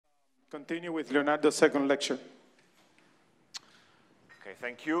Continue with Leonardo's second lecture. Okay,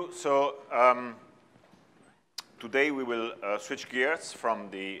 thank you. So today we will switch gears from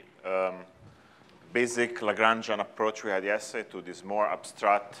the basic Lagrangian approach we had yesterday to this more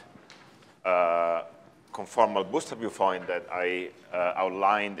abstract conformal booster viewpoint that I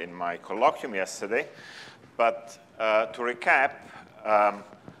outlined in my colloquium yesterday. But to recap,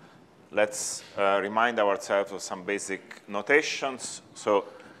 let's remind ourselves of some basic notations. So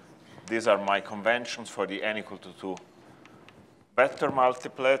these are my conventions for the n equal to 2 vector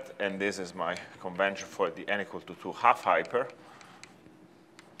multiplet, and this is my convention for the n equal to 2 half hyper.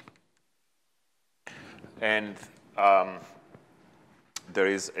 And there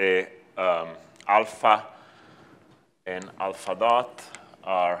is a alpha and alpha dot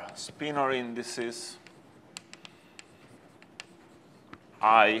are spinor indices.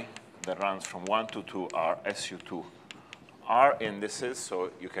 I that runs from 1 to 2 are SU2 R indices, so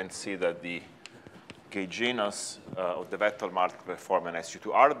you can see that the gauginess of the vector multiplet form an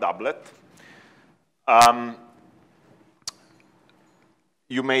SU2R doublet.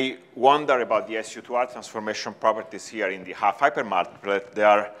 You may wonder about the SU2R transformation properties here in the half hypermultiplet. They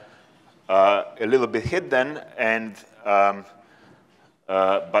are a little bit hidden, and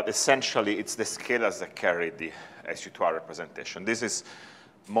but essentially it's the scalars that carry the SU2R representation. This is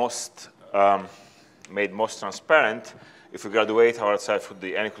made most transparent if we graduate ourselves with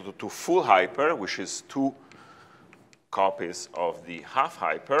the n equal to 2 full hyper, which is 2 copies of the half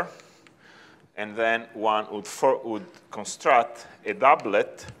hyper. And then one would construct a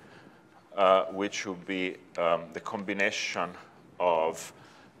doublet, which would be the combination of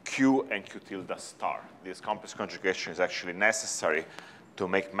Q and Q tilde star. This complex conjugation is actually necessary to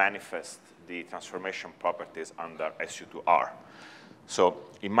make manifest the transformation properties under SU2R. So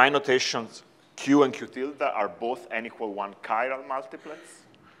in my notations, Q and Q tilde are both n equal 1 chiral multiplets.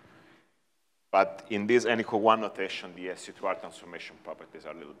 But in this n equal 1 notation, the SU2R transformation properties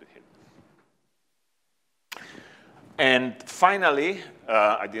are a little bit hidden. And finally,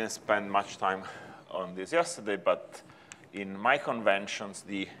 I didn't spend much time on this yesterday, but in my conventions,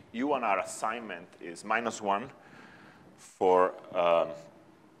 the U1R assignment is -1 for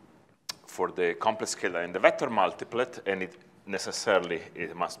the complex scalar in the vector multiplet, and it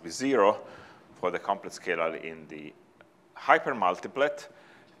must be 0 for the complex scalar in the hypermultiplet.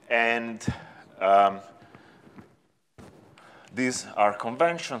 And these are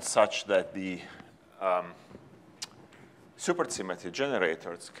conventions such that the supersymmetry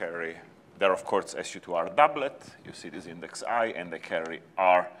generators carry, they're of course SU2R doublet. You see this index I, and they carry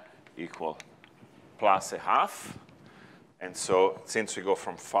R equal plus a half. And so since we go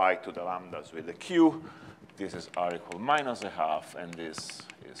from phi to the lambdas with the Q, this is R equal minus a half, and this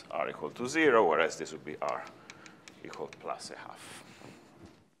is R equal to 0, whereas this would be R equal plus a half.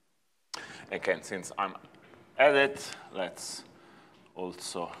 Again, since I'm at it, let's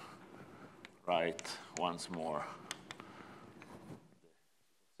also write once more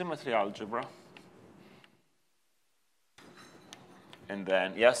symmetry algebra. And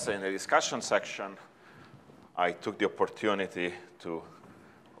then yesterday in the discussion section, I took the opportunity to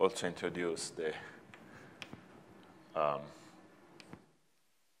also introduce the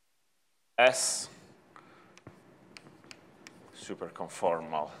S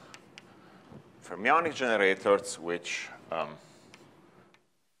superconformal fermionic generators, which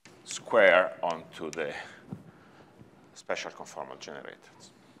square onto the special conformal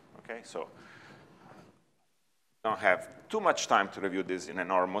generators. Okay, so I don't have too much time to review this in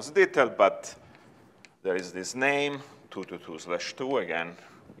enormous detail, but there is this name, 222/2. Again,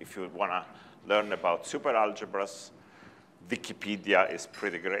 if you want to learn about superalgebras, Wikipedia is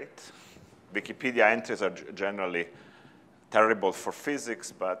pretty great. Wikipedia entries are generally terrible for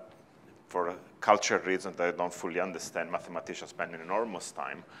physics, but for cultural reasons that I don't fully understand, mathematicians spend an enormous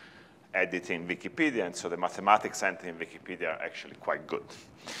time editing Wikipedia, and so the mathematics entries in Wikipedia are actually quite good.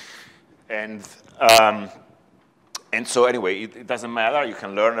 And so anyway, it doesn't matter. You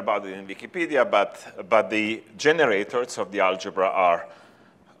can learn about it in Wikipedia, but the generators of the algebra are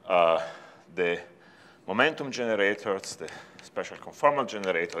the momentum generators, the special conformal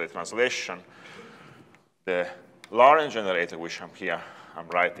generator, the translation, the Lorentz generator, which I'm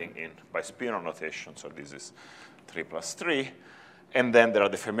writing in by spinor notation, so this is 3 plus 3. And then there are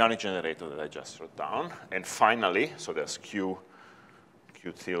the fermionic generators that I just wrote down. And finally, so there's Q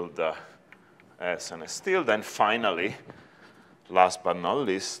tilde, S, and S tilde. And finally, last but not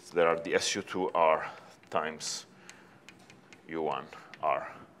least, there are the SU2R times U1R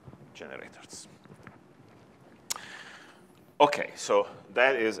generators. OK, so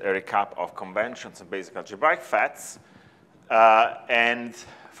that is a recap of conventions and basic algebraic facts. And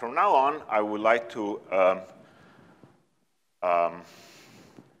from now on, I would like to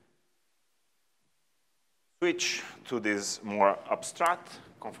switch to this more abstract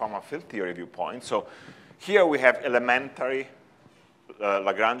conformal field theory viewpoint. So here we have elementary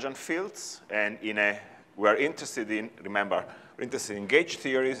Lagrangian fields, and we're interested in, remember, we're interested in gauge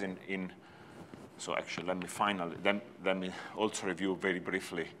theories. So actually, let me also review very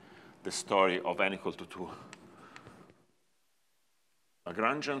briefly the story of n equal to 2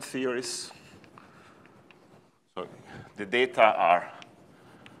 Lagrangian theories. So the data are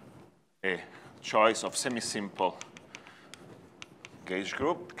a choice of semi-simple gauge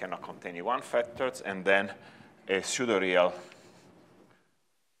group, cannot contain E1 factors, and then a pseudo-real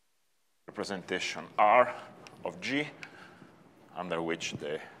representation R of G, under which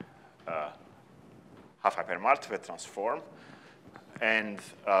the half-hypermultiplet transform. And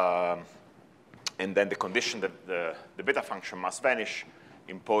then the condition that the beta function must vanish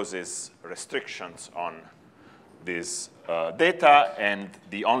imposes restrictions on this data, and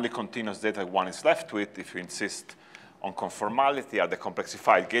the only continuous data one is left with, if you insist on conformality, are the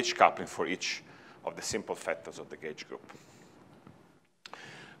complexified gauge coupling for each of the simple factors of the gauge group.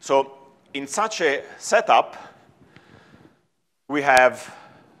 So in such a setup, we have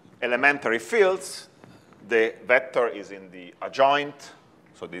elementary fields. The vector is in the adjoint,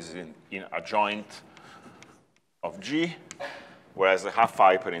 so this is in adjoint of G, whereas the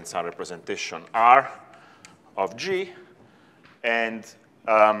half-hyper in some representation R of G. And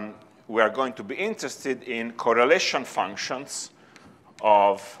we are going to be interested in correlation functions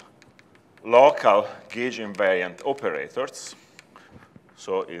of local gauge invariant operators.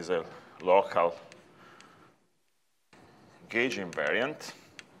 So is a local gauge invariant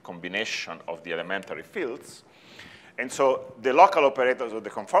combination of the elementary fields. And so the local operators of the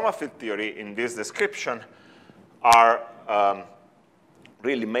conformal field theory in this description are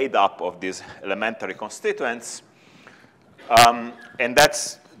really made up of these elementary constituents. And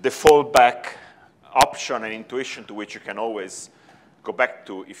that's the fallback option and intuition to which you can always go back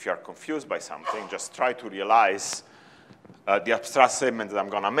to if you are confused by something. Just try to realize the abstract statement that I'm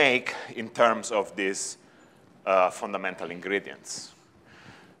going to make in terms of these fundamental ingredients.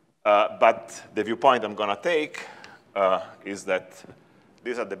 But the viewpoint I'm going to take is that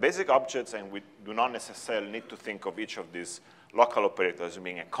these are the basic objects, and we do not necessarily need to think of each of these local operators as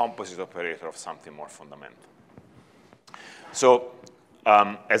being a composite operator of something more fundamental. So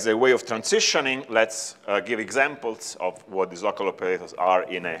as a way of transitioning, let's give examples of what these local operators are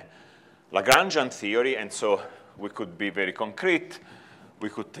in a Lagrangian theory. And so we could be very concrete. We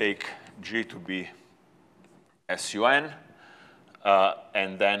could take G to be SUN,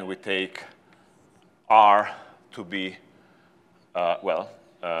 and then we take R to be,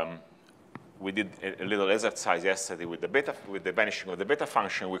 we did a little exercise yesterday with the vanishing of the beta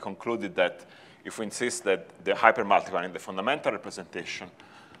function. We concluded that if we insist that the hypermultiplier in the fundamental representation,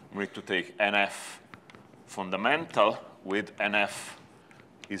 we need to take NF fundamental with NF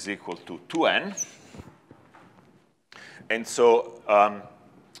is equal to 2N. And so,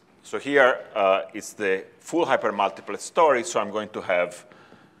 so here it's the full hypermultiplet story. So I'm going to have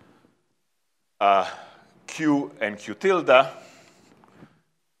Q and Q tilde,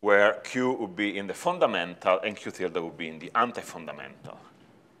 where Q would be in the fundamental and Q tilde would be in the anti-fundamental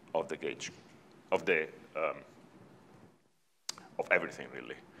of the gauge, of everything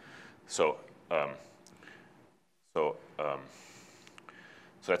really. So, so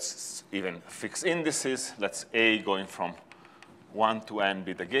let's even fix indices. Let's A going from 1 to N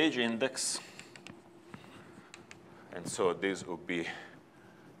be the gauge index. And so this would be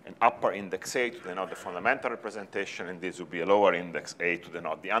an upper index A to denote the fundamental representation, and this would be a lower index A to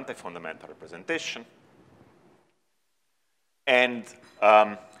denote the anti-fundamental representation. And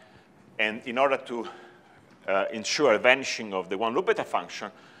in order to ensure a vanishing of the one loop beta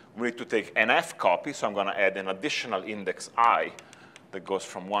function, we need to take NF copy. So I'm going to add an additional index I that goes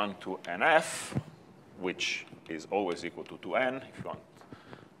from 1 to NF, which is always equal to 2N if you want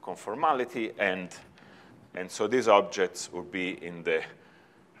conformality. And so these objects will be in the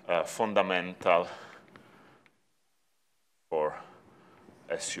fundamental for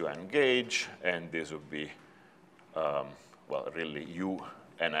SUN gauge, and this would be, well, really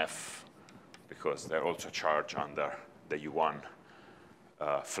UNF, because they're also charged under the U1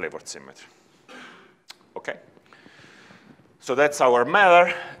 flavored symmetry. Okay? So that's our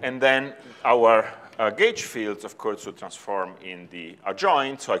matter, and then our gauge fields, of course, would transform in the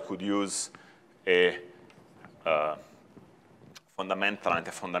adjoint, so I could use a fundamental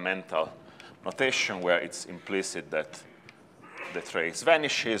anti-fundamental notation where it's implicit that the trace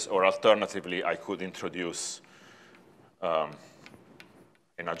vanishes, or alternatively, I could introduce a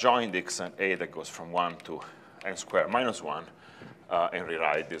an adjoint x and a that goes from 1 to n squared minus 1, and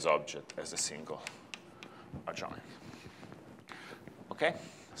rewrite this object as a single adjoint. Okay?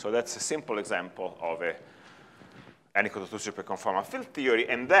 So that's a simple example of a n equal to 2 superconformal field theory.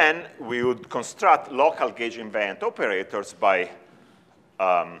 And then we would construct local gauge invariant operators by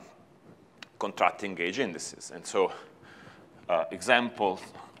contracting gauge indices. And so examples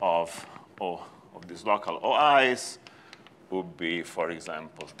of these local OIs would be, for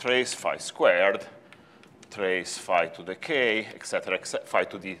example, trace phi squared, trace phi to the k, et cetera, phi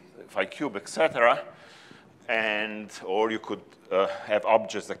to the phi cube, et cetera. And, or you could have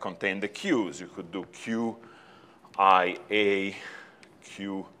objects that contain the q's. You could do q, I, a,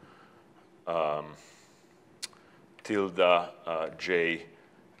 q, tilde, j,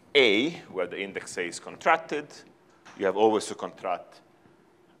 a, where the index a is contracted. You have always to contract,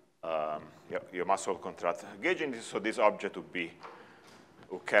 you must also contract gauge indices, so this object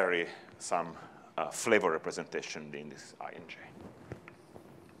will carry some flavor representation in the index I and j.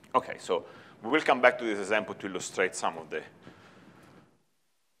 Okay, so we will come back to this example to illustrate some of the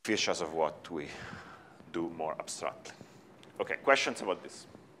features of what we do more abstractly. Okay, questions about this?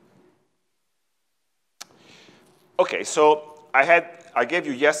 Okay, so I gave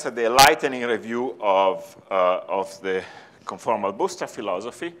you yesterday a lightning review of the conformal bootstrap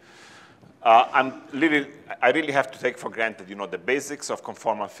philosophy. I really have to take for granted, the basics of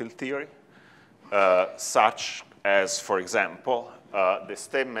conformal field theory, such as, for example, the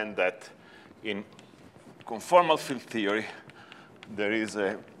statement that in conformal field theory, there is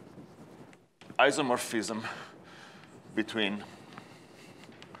a isomorphism between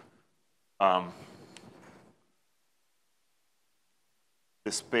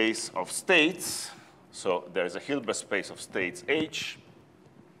the space of states. So there's a Hilbert space of states H.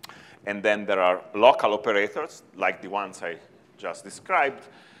 And then there are local operators, like the ones I just described.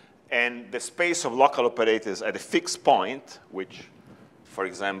 And the space of local operators at a fixed point, which, for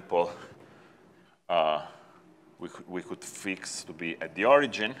example, we could fix to be at the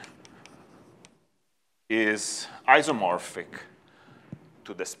origin, is isomorphic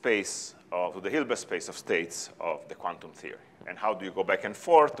to the space to the Hilbert space of states of the quantum theory. And how do you go back and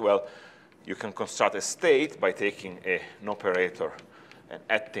forth? Well, you can construct a state by taking an operator and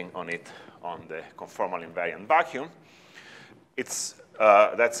acting on it on the conformal invariant vacuum.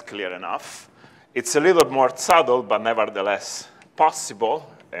 That's clear enough. It's a little more subtle, but nevertheless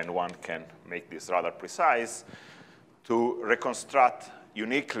possible, and one can make this rather precise, to reconstruct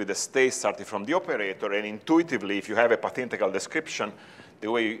uniquely the state starting from the operator. And intuitively, if you have a path integral description, the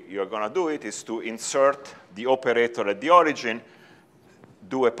way you're going to do it is to insert the operator at the origin,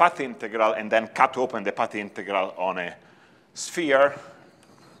 do a path integral, and then cut open the path integral on a sphere.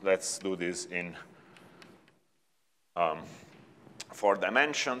 Let's do this in 4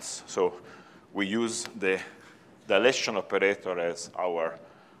 dimensions. So we use the dilation operator as our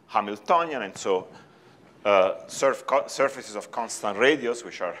Hamiltonian. And so surfaces of constant radius,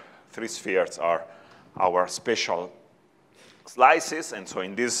 which are 3 spheres, are our spatial slices. And so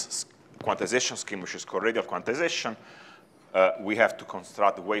in this quantization scheme, which is called radial quantization, we have to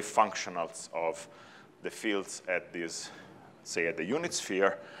construct wave functionals of the fields at this, say, at the unit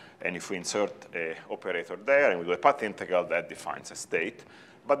sphere. And if we insert an operator there and we do a path integral, that defines a state.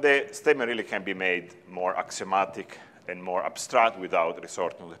 But the statement really can be made more axiomatic and more abstract without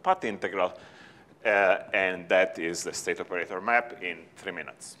resorting to the path integral. And that is the state operator map in 3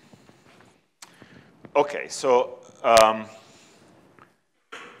 minutes. OK, so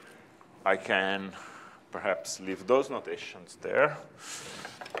I can perhaps leave those notations there.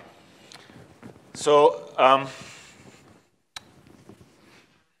 So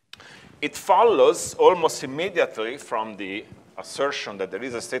it follows almost immediately from the assertion that there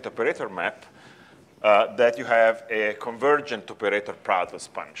is a state operator map that you have a convergent operator product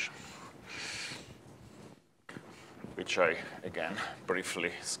expansion, which I, again,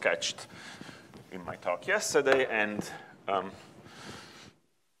 briefly sketched in my talk yesterday. And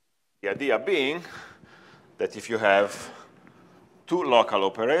the idea being that if you have 2 local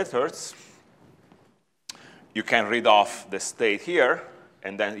operators, you can read off the state here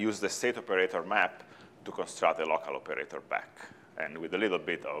and then use the state operator map to construct a local operator back. And with a little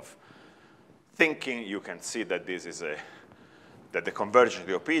bit of thinking, you can see that this is that the convergence of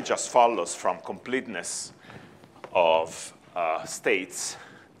the OP just follows from completeness of states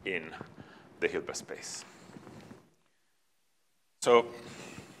in the Hilbert space.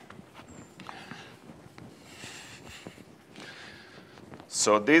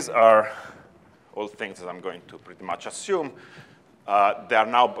 So these are all things that I'm going to pretty much assume. They are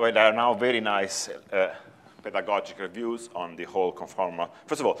now very nice pedagogic reviews on the whole conformal.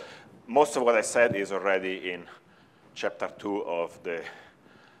 First of all, most of what I said is already in chapter 2 of the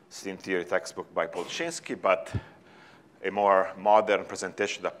string theory textbook by Polchinski, but a more modern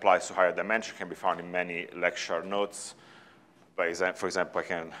presentation that applies to higher dimension can be found in many lecture notes. For example, I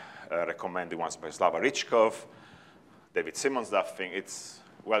can recommend the ones by Slava Richkov, David Simmons-Duffing. It's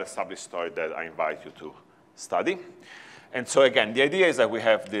a well-established story that I invite you to study. And so again, the idea is that we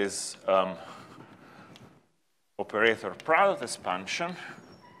have this operator product expansion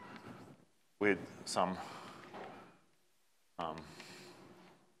with some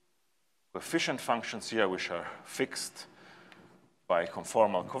coefficient functions here which are fixed by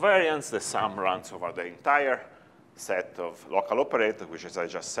conformal covariance. The sum runs over the entire set of local operators, which, as I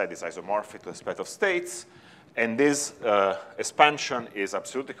just said, is isomorphic to the set of states. And this expansion is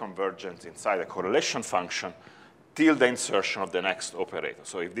absolutely convergent inside a correlation function till the insertion of the next operator.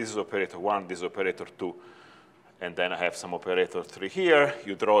 So if this is operator 1, this is operator 2, and then I have some operator 3 here,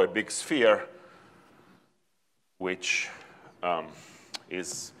 you draw a big sphere which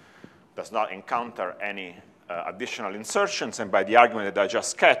does not encounter any additional insertions, and by the argument that I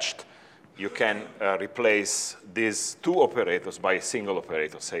just sketched, you can replace these two operators by a single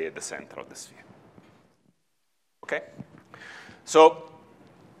operator, say at the center of the sphere. Okay? So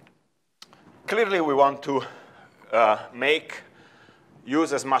clearly we want to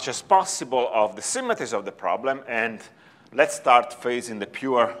use as much as possible of the symmetries of the problem, and let's start facing the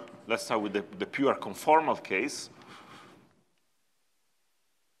pure, let's start with the pure conformal case.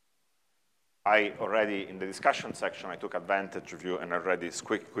 I already, in the discussion section, I took advantage of you and already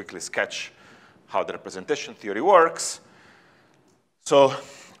quickly sketch how the representation theory works. So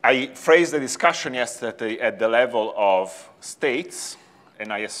I phrased the discussion yesterday at the level of states,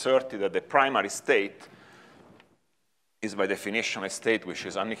 and I asserted that the primary state is by definition a state which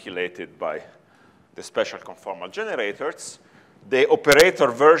is annihilated by the special conformal generators. The operator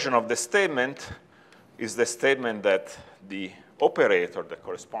version of the statement is the statement that the operator that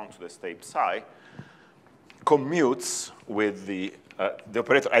corresponds to the state psi commutes with the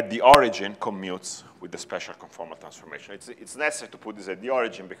operator at the origin commutes with the special conformal transformation. It's necessary to put this at the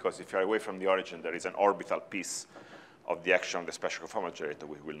origin because if you're away from the origin, there is an orbital piece of the action of the special conformal generator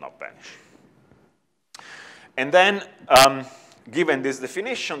which will not vanish. And then, given this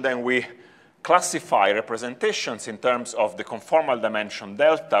definition, then we classify representations in terms of the conformal dimension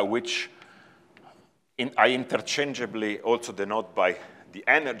delta, which I interchangeably also denote by the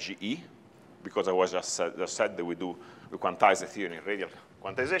energy E, because I was just said that we quantize the theory in radial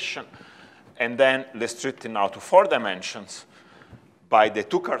quantization. And then restrict it now to 4 dimensions by the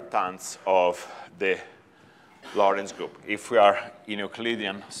 2 quartants of the Lorentz group. If we are in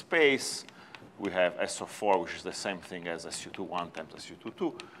Euclidean space, we have S of 4, which is the same thing as SU21 times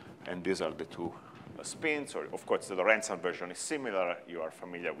SU22. And these are the 2 spins. Or of course, the Lorentzian version is similar. You are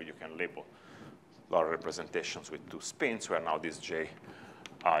familiar with, you can label Lorentz representations with 2 spins, where now these Ji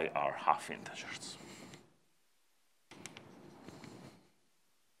are half integers.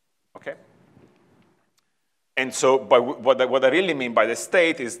 Okay? And so what I really mean by the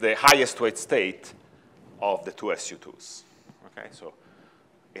state is the highest weight state of the 2 SU2s. Okay? So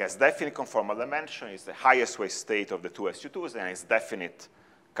it has definite conformal dimension, it's the highest weight state of the 2 SU2s, and it's definite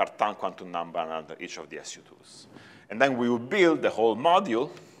Cartan quantum number under each of the SU2s. And then we will build the whole module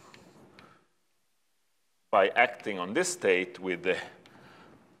by acting on this state with the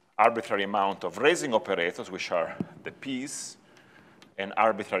arbitrary amount of raising operators, which are the P's, and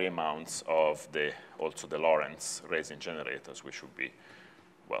arbitrary amounts of also the Lorentz raising generators, which would be,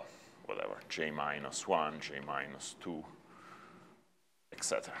 well, whatever, J minus 1, J minus 2,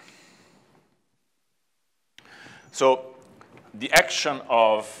 etc. So the action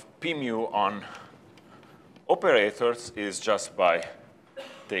of P mu on operators is just by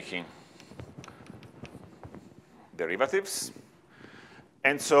taking derivatives.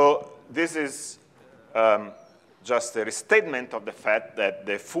 And so this is just a restatement of the fact that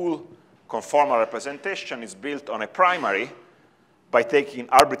the full conformal representation is built on a primary by taking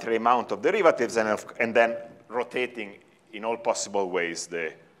arbitrary amount of derivatives and then rotating in all possible ways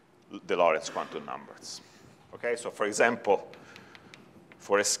the Lorentz quantum numbers. Okay, so for example,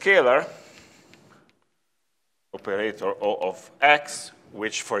 for a scalar operator O of x,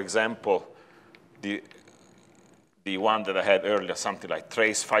 which for example, the one that I had earlier, something like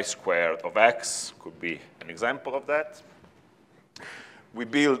trace phi squared of x, could be an example of that. We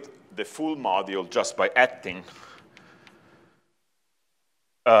build the full module just by acting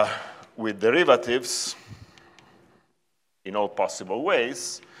with derivatives in all possible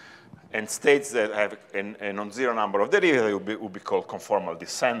ways, and states that have a non-zero number of derivatives will be called conformal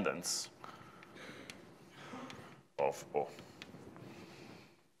descendants. of O.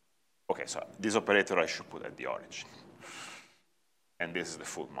 OK, so this operator I should put at the origin. And this is the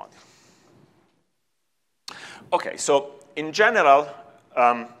full module. OK, so in general,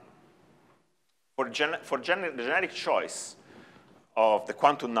 for the generic choice of the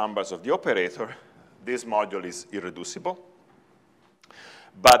quantum numbers of the operator, this module is irreducible.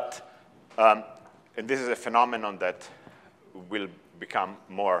 But, and this is a phenomenon that will become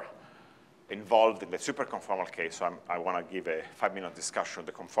more involved in the superconformal case, so I want to give a 5-minute discussion of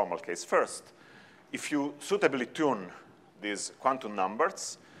the conformal case first. If you suitably tune these quantum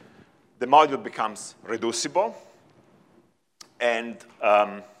numbers, the module becomes reducible, and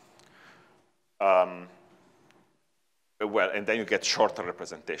and then you get shorter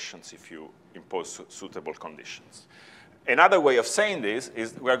representations if you impose suitable conditions. Another way of saying this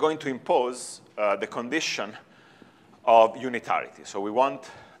is we are going to impose the condition of unitarity. So we want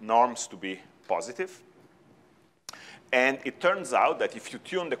norms to be positive. And it turns out that if you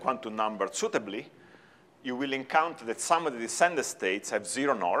tune the quantum number suitably, you will encounter that some of the descendant states have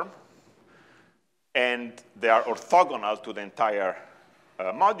 0 norm, and they are orthogonal to the entire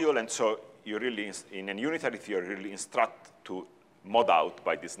module. And so you really, in a unitary theory, really instruct to mod out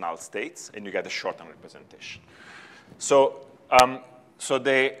by these null states, and you get a shortened representation. So, so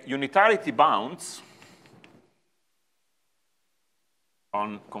the unitarity bounds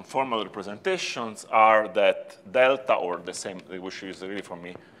on conformal representations are that delta, or the same, which is really for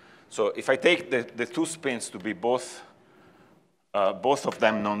me. So if I take the 2 spins to be both of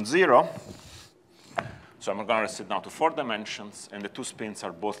them non-zero, so I'm going to restrict now to 4 dimensions, and the 2 spins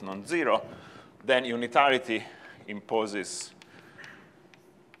are both non-zero, then unitarity imposes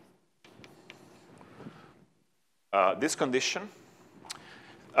this condition.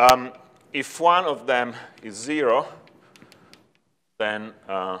 If one of them is 0, then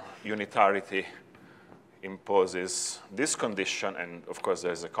unitarity imposes this condition, and of course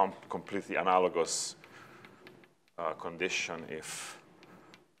there's a completely analogous condition if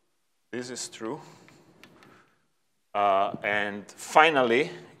this is true. And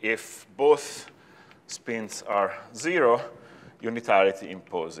finally, if both spins are 0, unitarity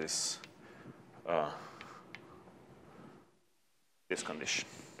imposes this condition.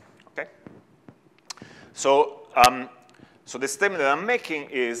 Okay? So, so the statement that I'm making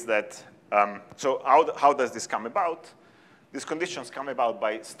is that, so how does this come about? These conditions come about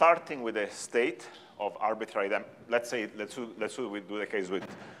by starting with a state of arbitrary, let's say we do the case with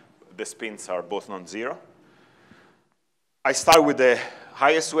the spins are both non-zero. I start with the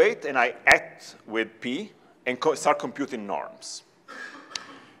highest weight, and I act with P and start computing norms.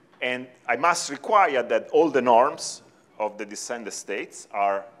 And I must require that all the norms of the descendant states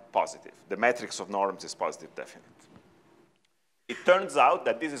are positive. The matrix of norms is positive definite. It turns out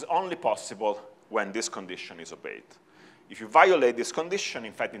that this is only possible when this condition is obeyed. If you violate this condition,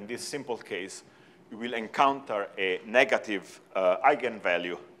 in fact, in this simple case, you will encounter a negative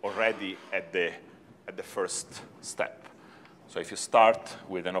eigenvalue already at the first step. So if you start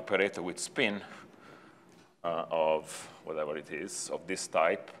with an operator with spin of whatever it is, of this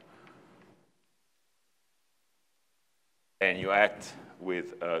type, and you act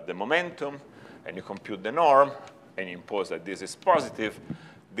with the momentum, and you compute the norm, and you impose that this is positive,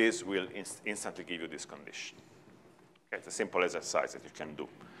 this will instantly give you this condition. Okay, it's a simple exercise that you can do.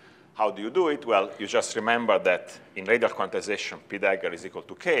 How do you do it? Well, you just remember that in radial quantization, P dagger is equal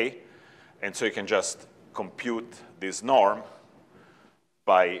to K, and so you can just compute this norm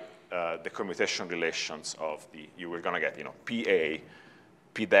by the commutation relations of the, you were going to get, PA,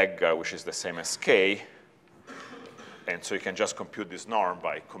 P dagger, which is the same as K, and so you can just compute this norm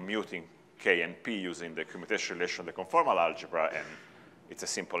by commuting K and P using the commutation relation of the conformal algebra, and it's a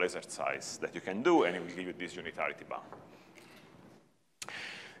simple exercise that you can do, and it will give you this unitarity bound.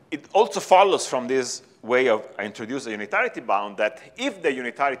 It also follows from this way of introducing the unitarity bound that if the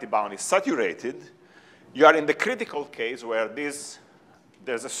unitarity bound is saturated, you are in the critical case where there's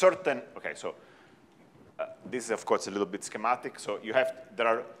a certain, okay, so this is, of course, a little bit schematic. So you have,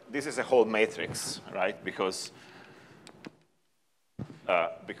 this is a whole matrix, right? Because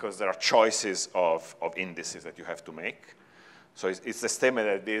there are choices of indices that you have to make. So it's the statement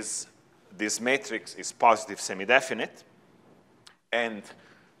that this matrix is positive semi-definite. And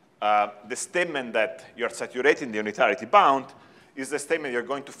the statement that you're saturating the unitarity bound is the statement you're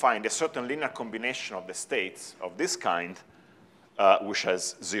going to find a certain linear combination of the states of this kind which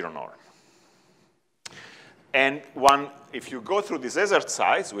has 0 norm. And if you go through this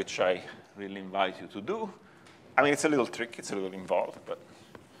exercise, which I really invite you to do, I mean, it's a little tricky, it's a little involved, but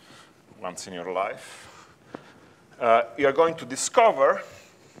once in your life, you're going to discover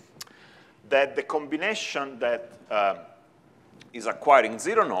that the combination that is acquiring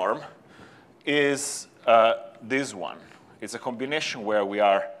zero norm is this one. It's a combination where we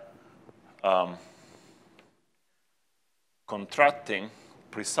are contracting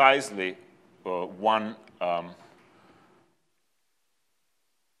precisely one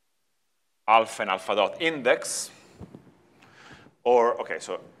alpha and alpha dot index, or, OK,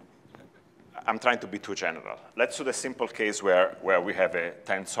 so I'm trying to be too general. Let's do the simple case where we have a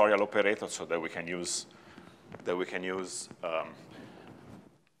tensorial operator so that we can use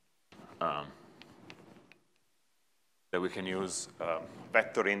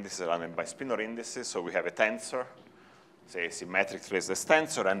vector indices aligned by spinor indices. So we have a tensor, say a symmetric traceless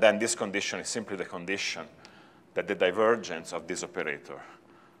tensor, and then this condition is simply the condition that the divergence of this operator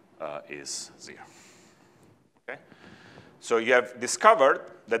is 0. Okay? So you have discovered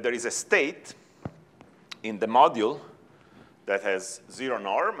that there is a state in the module that has 0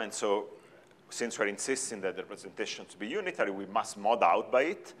 norm, and so since we're insisting that the representation to be unitary, we must mod out by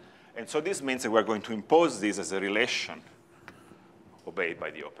it. And so this means that we're going to impose this as a relation obeyed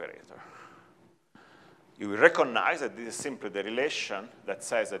by the operator. You will recognize that this is simply the relation that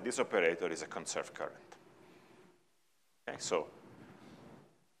says that this operator is a conserved current. Okay, so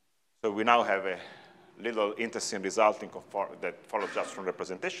we now have a little interesting result that follows just from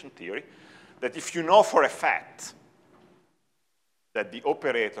representation theory, that if you know for a fact that the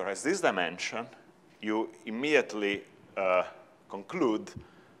operator has this dimension, you immediately conclude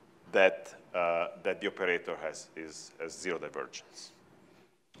that the operator has zero divergence.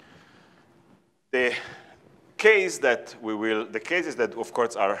 The cases that, of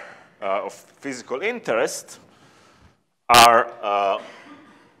course, are of physical interest are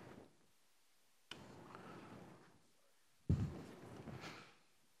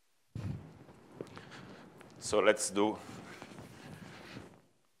so let's do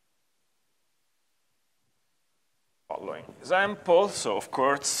following example. So of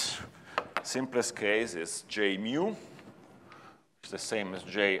course, simplest case is J mu. It's the same as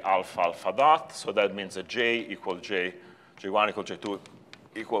J alpha alpha dot. So that means that J equal J1 equal J2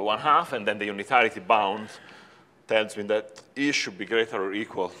 equal 1/2. And then the unitarity bound tells me that E should be greater or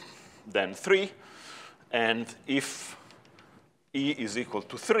equal than 3. And if E is equal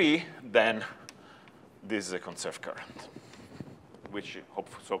to 3, then this is a conserved current, which is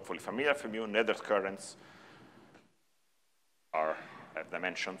hopefully familiar from you. Nether currents are at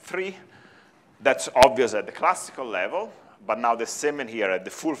dimension 3. That's obvious at the classical level, but now the same in here at the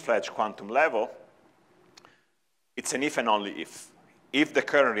full-fledged quantum level, it's an if and only if. If the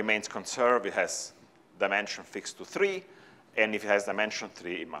current remains conserved, it has dimension fixed to 3, and if it has dimension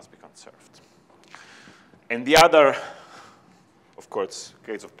 3, it must be conserved. And the other, of course,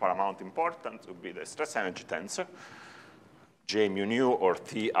 case of paramount importance would be the stress energy tensor, J mu nu, or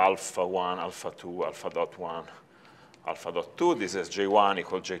T alpha 1, alpha 2, alpha dot 1, alpha dot 2. This is J1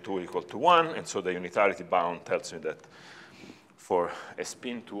 equal J2 equal to 1. And so the unitarity bound tells me that for a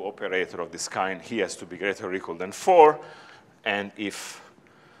spin 2 operator of this kind, he has to be greater or equal than 4. And if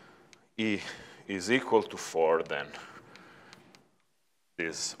E is equal to 4, then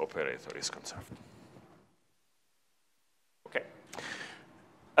this operator is conserved. Okay.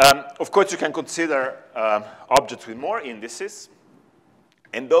 Of course, you can consider objects with more indices.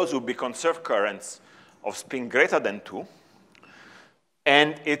 And those would be conserved currents of spin greater than 2.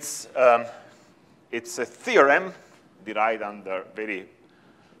 And it's a theorem derived under very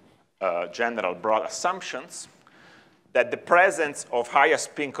general broad assumptions that the presence of higher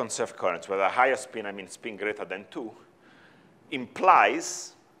spin conserved currents, whether higher spin, I mean spin greater than 2,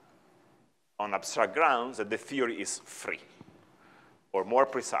 implies on abstract grounds that the theory is free. Or more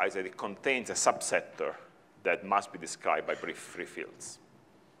precise, that it contains a subsector that must be described by brief free fields.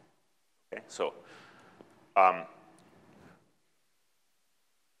 Okay, so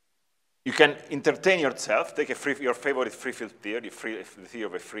you can entertain yourself, take your favorite free field theory, the theory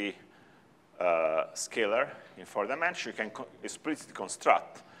of a free scalar in 4 dimensions. You can explicitly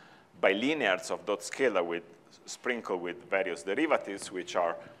construct bilinears of dot scalar sprinkled with various derivatives, which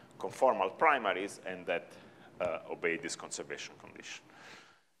are conformal primaries, and that obey this conservation condition.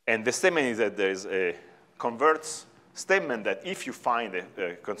 And the statement is that there is a converts statement that if you find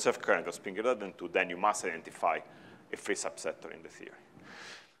a conserved current of spin greater than 2, then you must identify a free subsector in the theory.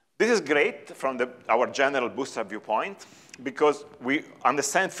 This is great from our general bootstrap viewpoint, because we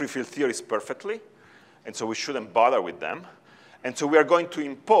understand free field theories perfectly, and so we shouldn't bother with them. And so we are going to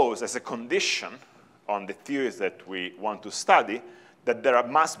impose as a condition on the theories that we want to study that there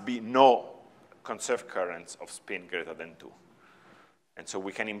must be no conserved currents of spin greater than 2. And so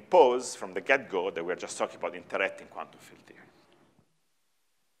we can impose from the get-go that we're just talking about interacting quantum field theory.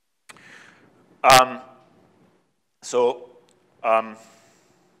 You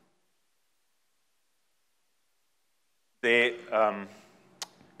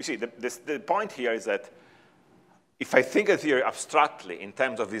see, the point here is that if I think of theory abstractly in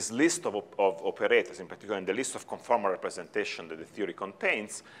terms of this list of operators, in particular in the list of conformal representation that the theory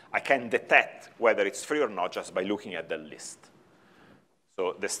contains, I can detect whether it's free or not just by looking at the list.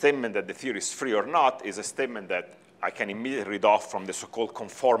 So the statement that the theory is free or not is a statement that I can immediately read off from the so-called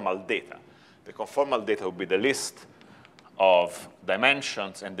conformal data. The conformal data will be the list of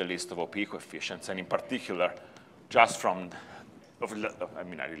dimensions and the list of OP coefficients, and in particular, just from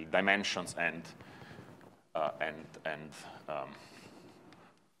dimensions and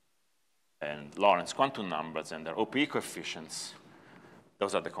Lorentz quantum numbers and their OP coefficients.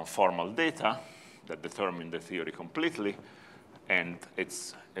 Those are the conformal data that determine the theory completely. And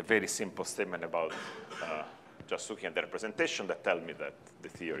it's a very simple statement about just looking at the representation that tell me that the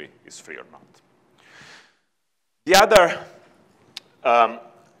theory is free or not. The other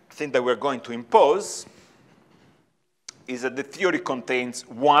thing that we're going to impose is that the theory contains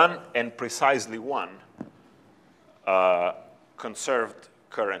one and precisely one conserved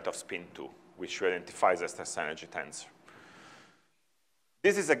current of spin 2, which we identify as a stress energy tensor.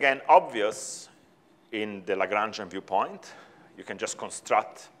 This is, again, obvious in the Lagrangian viewpoint. You can just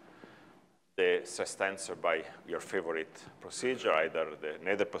construct the stress tensor by your favorite procedure, either the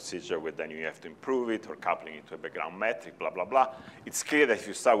Nader procedure, where then you have to improve it, or coupling it to a background metric, blah, blah, blah. It's clear that if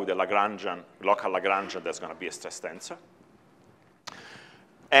you start with a Lagrangian, local Lagrangian, there's going to be a stress tensor.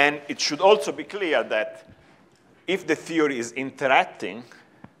 And it should also be clear that if the theory is interacting,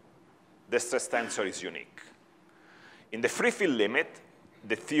 the stress tensor is unique. In the free field limit,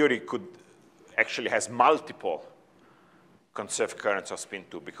 the theory actually has multiple conserved currents of spin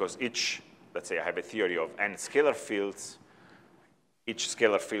 2, because each, let's say I have a theory of n scalar fields, each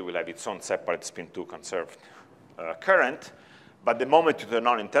scalar field will have its own separate spin 2 conserved current. But the moment you turn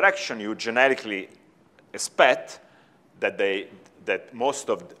on interaction, you generically expect that most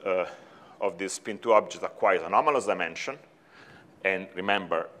of these spin 2 objects acquire anomalous dimension. And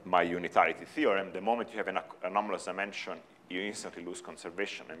remember my unitarity theorem, the moment you have an anomalous dimension, you instantly lose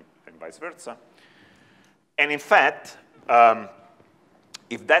conservation and vice versa. And in fact,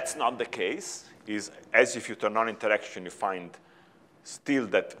 if that's not the case, as if you turn on interaction, you find still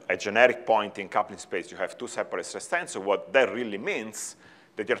that at generic point in coupling space, you have two separate stress tensors. What that really means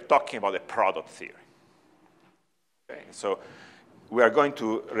that you're talking about a product theory. Okay? So we are going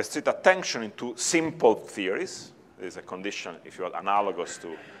to restrict attention into simple theories. There's a condition, if you are analogous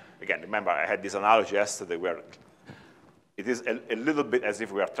to, again, remember I had this analogy yesterday where it is a little bit as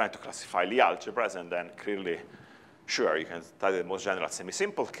if we are trying to classify Lie algebras, and then clearly, sure, you can study the most general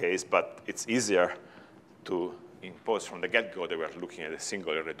semi-simple case, but it's easier to impose from the get-go that we're looking at a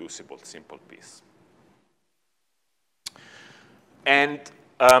single irreducible simple piece. And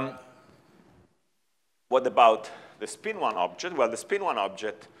what about the spin 1 object? Well, the spin 1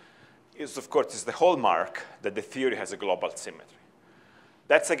 object is, of course, is the hallmark that the theory has a global symmetry.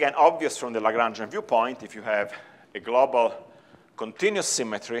 That's, again, obvious from the Lagrangian viewpoint. If you have a global continuous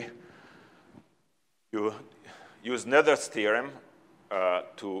symmetry, you use Noether's theorem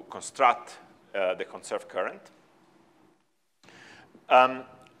to construct the conserved current.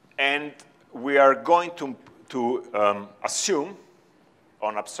 And we are going to assume,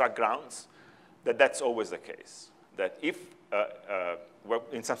 on abstract grounds, that that's always the case. That if,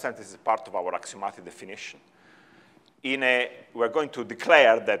 in some sense, this is part of our axiomatic definition, we're going to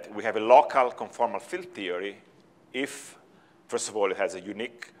declare that we have a local conformal field theory if, first of all, it has a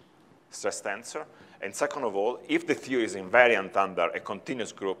unique stress tensor, and second of all, if the theory is invariant under a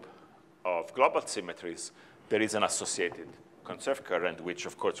continuous group of global symmetries, there is an associated conserved current, which,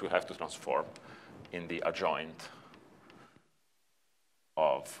 of course, we have to transform in the adjoint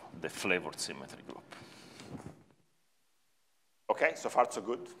of the flavored symmetry group. OK, so far, so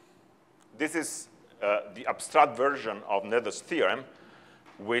good. This is the abstract version of Noether's theorem,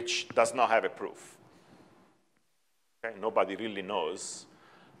 which does not have a proof. Okay? Nobody really knows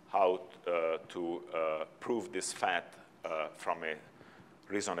how to prove this fact from a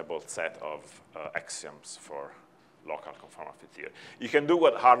reasonable set of axioms for local conformal field theory. You can do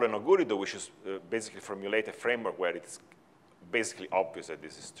what Harlow and Oguri do, which is basically formulate a framework where it's basically obvious that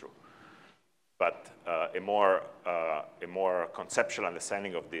this is true. But a more conceptual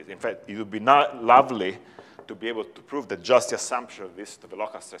understanding of this. In fact, it would be lovely to be able to prove that just the assumption of this to the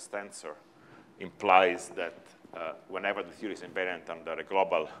local stress tensor implies that whenever the theory is invariant under a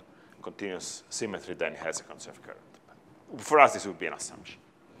global continuous symmetry, then it has a conserved current. For us, this would be an assumption.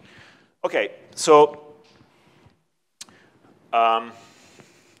 OK, so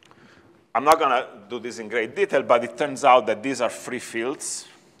I'm not going to do this in great detail, but it turns out that these are free fields,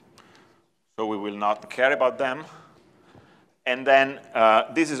 so we will not care about them. And then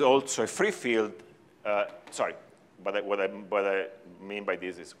this is also a free field. Sorry, but what I mean by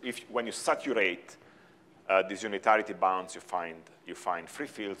this is when you saturate these unitarity bounds, you find free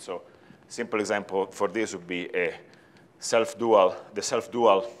fields. So simple example for this would be a self-dual, the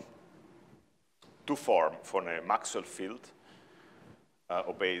self-dual two-form for a Maxwell field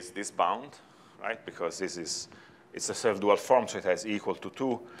obeys this bound, right? Because it's a self-dual form, so it has E equal to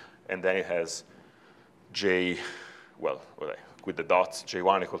 2, and then it has J, well, with the dots,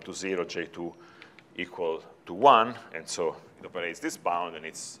 J1 equal to 0, J2 equal to 1, and so it operates this bound, and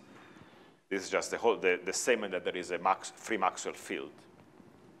this is just the statement that there is a free Maxwell field,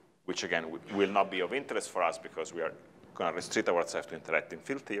 which again will not be of interest for us because we are going to restrict ourselves to interacting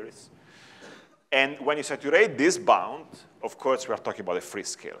field theories. And when you saturate this bound, of course, we are talking about a free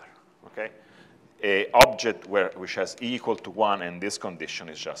scalar, okay? An object which has E equal to 1, and this condition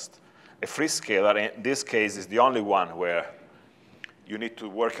is just a free scalar. And this case is the only one where you need to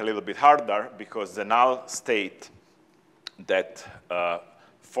work a little bit harder because the null state that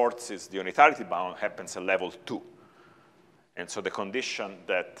forces the unitarity bound happens at level 2. And so the condition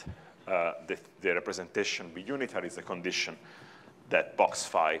that the representation be unitary is the condition that box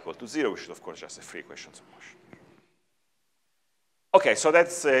phi equal to 0, which is, of course, just a free equations of motion. OK, so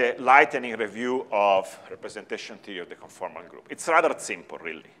that's a lightning review of representation theory of the conformal group. It's rather simple,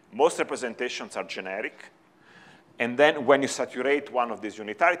 really. Most representations are generic. And then when you saturate one of these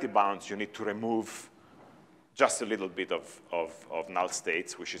unitarity bounds, you need to remove just a little bit of null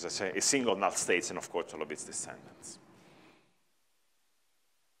states, which is a single null states, and of course, all of its descendants.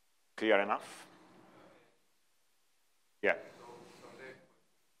 Clear enough? Yeah.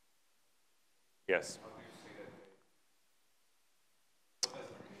 Yes.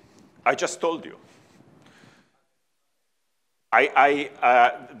 I just told you.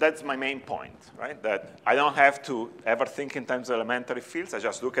 That's my main point, right? That I don't have to ever think in terms of elementary fields. I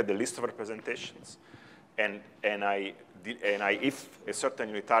just look at the list of representations, and if a certain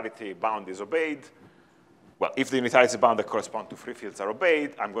unitarity bound is obeyed, well, if the unitarity bound that correspond to free fields are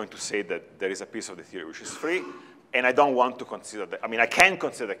obeyed, I'm going to say that there is a piece of the theory which is free, and I don't want to consider that. I mean, I can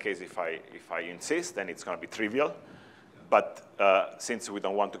consider the case if I insist, then it's going to be trivial. But since we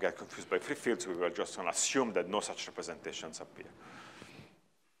don't want to get confused by free fields, we will just going to assume that no such representations appear.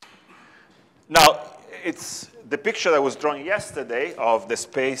 Now, it's the picture that was drawn yesterday of the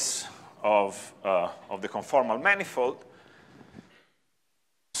space of the conformal manifold.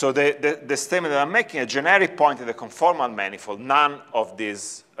 So the statement that I'm making, a generic point in the conformal manifold, none of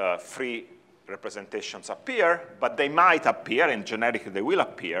these free representations appear, but they might appear, and generically they will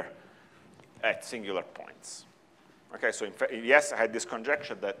appear, at singular points. Okay, so in fact, yes, I had this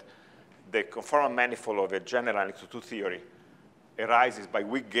conjecture that the conformal manifold of a general analytic 2 theory arises by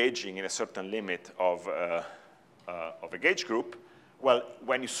weak gauging in a certain limit of a gauge group. Well,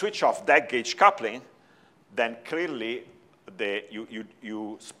 when you switch off that gauge coupling, then clearly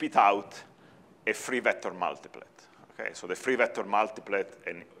you spit out a free vector multiplet. Okay, so the free vector multiplet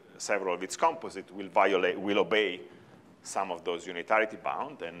and several of its composite will obey some of those unitarity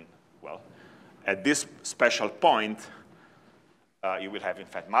bound, and well, at this special point, you will have, in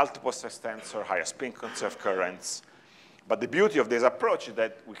fact, multiple stress tensor, higher spin conserved currents. But the beauty of this approach is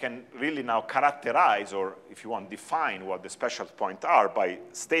that we can really now characterize, or if you want, define what the special points are by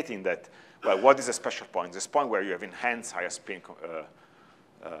stating that, well, what is a special point? This point where you have enhanced higher spin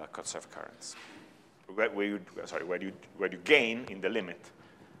conserved currents, where you gain in the limit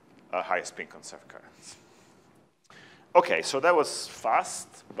higher spin conserved currents. OK, so that was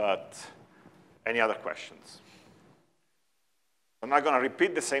fast, but any other questions? I'm not going to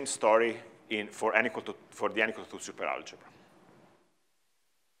repeat the same story for the n equal to superalgebra.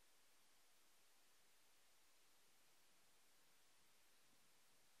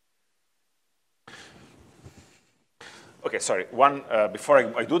 OK, sorry. Before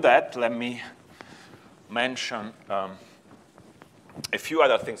I do that, let me mention a few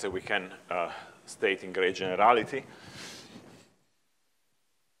other things that we can state in great generality.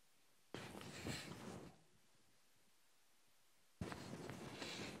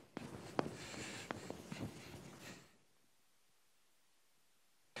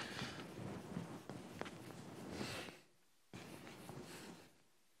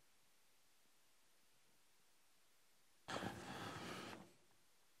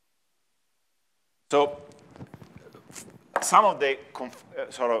 So some of the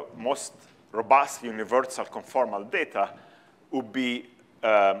sort of most robust universal conformal data would be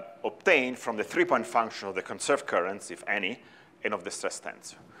obtained from the 3-point function of the conserved currents, if any, and of the stress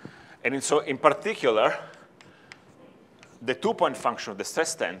tensor. And so in particular, the two-point function of the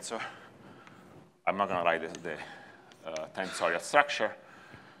stress tensor, I'm not going to write the tensorial structure,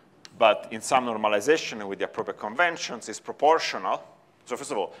 but in some normalization with the appropriate conventions is proportional. So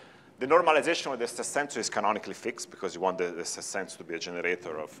first of all, the normalization with the stress tensor is canonically fixed because you want the stress tensor to be a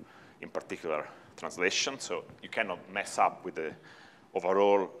generator of, in particular, translation. So you cannot mess up with the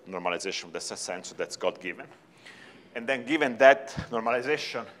overall normalization of the stress tensor. That's God-given. And then given that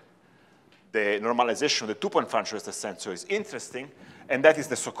normalization, the normalization of the two-point function of the stress tensor is interesting, and that is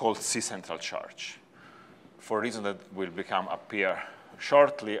the so-called C-central charge. For a reason that will appear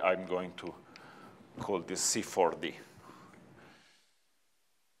shortly, I'm going to call this C4D.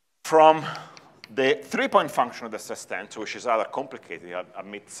 From the three-point function of the stress tensor, which is rather complicated,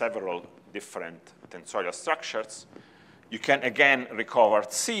 admit several different tensorial structures, you can again recover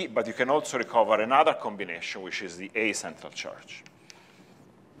C, but you can also recover another combination, which is the A central charge.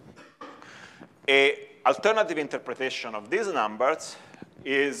 An alternative interpretation of these numbers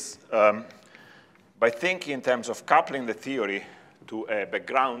is by thinking in terms of coupling the theory to a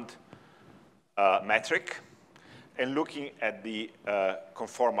background metric and looking at the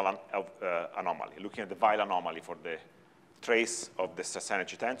conformal anomaly, looking at the Weil anomaly for the trace of the stress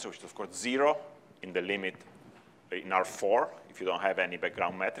energy tensor, which is, of course, 0 in the limit in R4, if you don't have any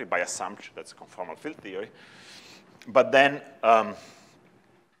background metric, by assumption that's conformal field theory. But then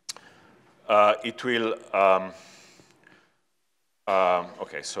it will,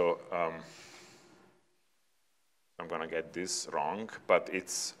 OK, so I'm going to get this wrong, but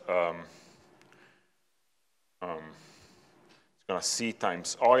it's going to C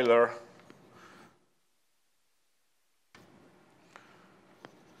times Euler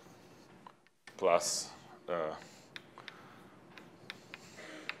plus,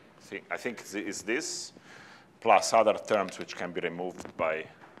 I think is this, plus other terms which can be removed by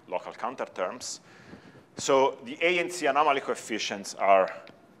local counter terms. So the A and C anomaly coefficients are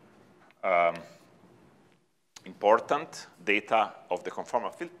important data of the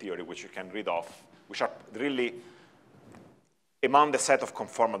conformal field theory, which you can read off, which are really among the set of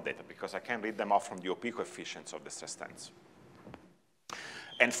conformal data, because I can read them off from the OP coefficients of the stress tensor.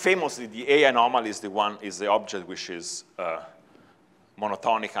 And famously, the A anomaly is the object which is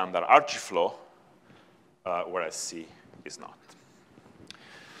monotonic under RG-flow, whereas C is not.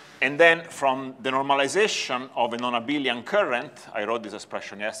 And then from the normalization of a non-abelian current, I wrote this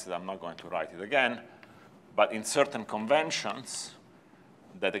expression yesterday, I'm not going to write it again, but in certain conventions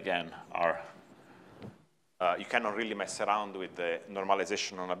that, again, are, you cannot really mess around with the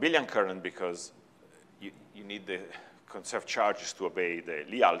normalization on abelian current because you need the conserved charges to obey the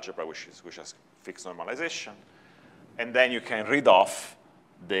Lie algebra, which has fixed normalization. And then you can read off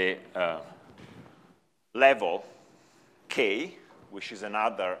the level K, which is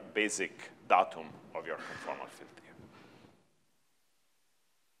another basic datum of your conformal field theory.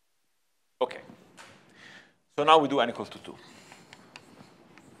 OK. So now we do n equal to 2.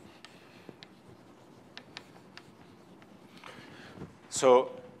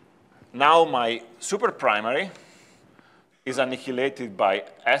 So now my superprimary is annihilated by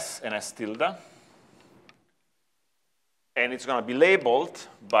S and S tilde. And it's going to be labeled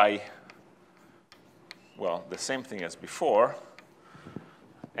by, well, the same thing as before,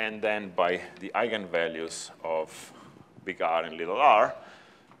 and then by the eigenvalues of big R and little r.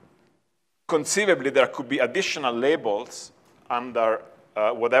 Conceivably, there could be additional labels under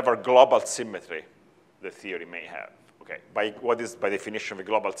whatever global symmetry the theory may have. Okay, what is by definition of a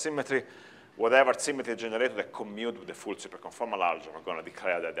global symmetry? Whatever symmetry generated that commute with the full superconformal algebra, I'm going to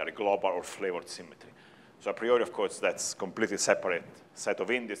declare that they're a global or flavored symmetry. So a priori, of course, that's completely separate set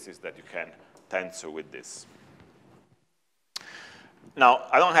of indices that you can tensor with this. Now,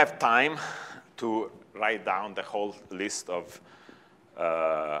 I don't have time to write down the whole list of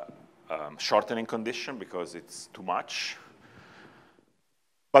shortening condition because it's too much.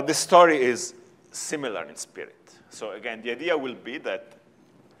 But the story is similar in spirit. So again, the idea will be that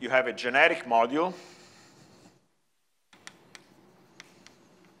you have a generic module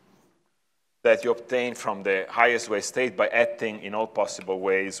that you obtain from the highest wave state by acting in all possible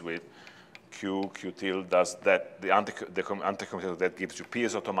ways with Q tilde does that, the anticommutator that gives you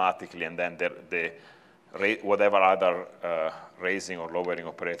P's automatically, and then whatever other raising or lowering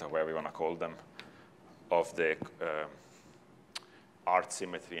operator, whatever you want to call them, of the art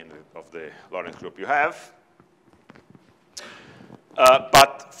symmetry and of the Lorentz group you have.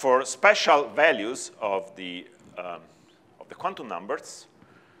 But for special values of the quantum numbers,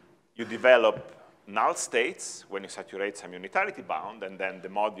 you develop null states when you saturate some unitarity bound, and then the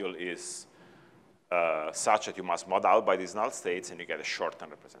module is such that you must mod out by these null states, and you get a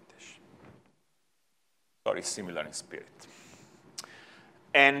shortened representation. Very similar in spirit.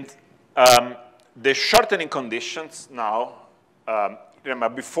 And the shortening conditions now, remember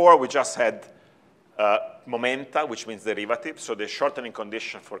before we just had momenta, which means derivative. So the shortening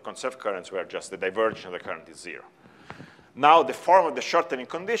condition for conserved currents were just the divergence of the current is 0. Now the form of the shortening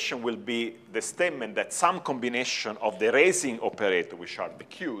condition will be the statement that some combination of the raising operator, which are the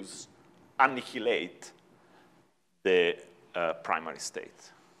Qs, annihilate the primary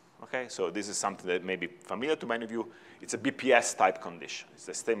state. Okay, so this is something that may be familiar to many of you. It's a BPS type condition. It's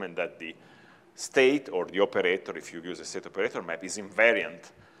the statement that the state or the operator, if you use a state operator map, is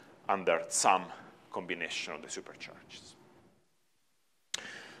invariant under some combination of the supercharges.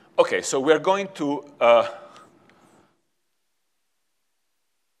 Okay, so we're going to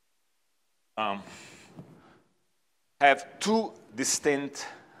have two distinct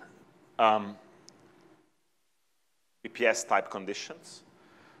BPS type conditions,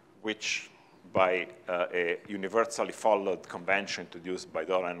 which by a universally followed convention introduced by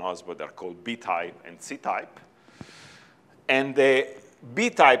Dolan and Osborne are called B-type and C-type. And the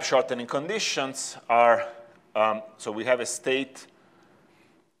B-type shortening conditions are, so we have a state,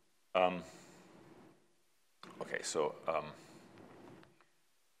 okay, so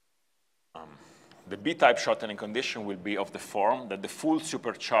the B-type shortening condition will be of the form that the full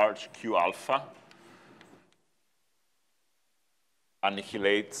supercharged Q alpha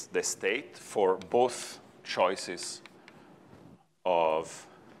annihilates the state for both choices of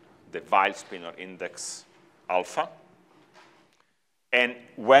the Weil spinor index alpha. And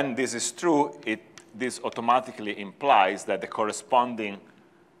when this is true, this automatically implies that the corresponding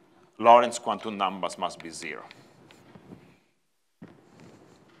Lorentz quantum numbers must be 0.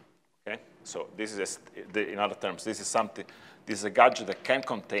 Okay? So this is, in other terms, this is a gadget that can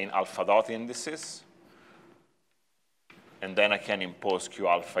contain alpha dot indices. And then I can impose Q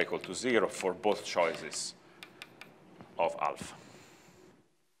alpha equal to 0 for both choices of alpha.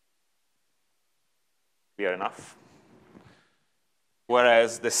 Clear enough?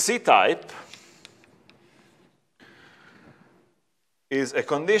 Whereas the C-type is a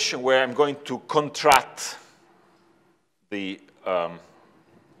condition where I'm going to contract the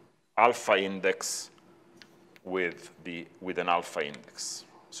alpha index with an alpha index.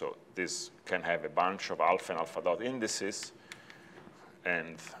 So this can have a bunch of alpha and alpha dot indices.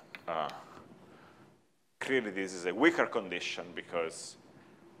 And clearly, this is a weaker condition because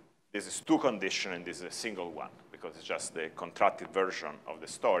this is two conditions and this is a single one, because it's just the contracted version of the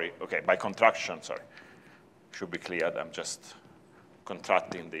story. OK, by contraction, sorry, should be clear. I'm just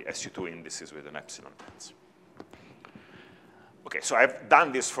contracting the SU2 indices with an epsilon tensor. OK, so I've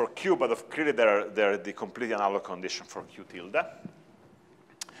done this for Q, but clearly there are the completely analog condition for Q tilde.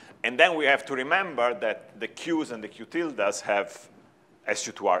 And then we have to remember that the Qs and the Q tildes have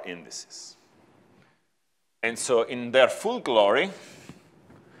SU2R indices. And so in their full glory,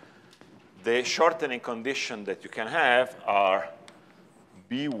 the shortening condition that you can have are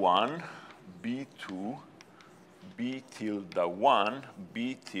B1, B2, B tilde 1,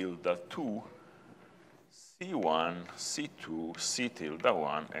 B tilde 2, C1, C2, C tilde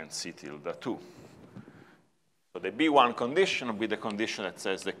 1, and C tilde 2. So the B1 condition will be the condition that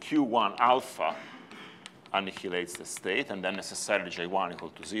says the Q1 alpha annihilates the state, and then necessarily J1 equal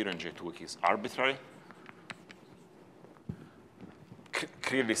to 0 and J2 is arbitrary.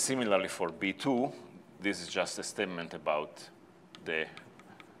 Clearly, similarly for B2, this is just a statement about the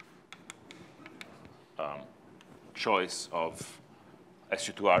choice of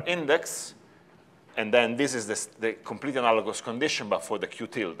SU2R index. And then this is the complete analogous condition, but for the Q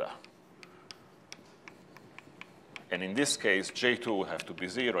tilde. And in this case, J2 will have to be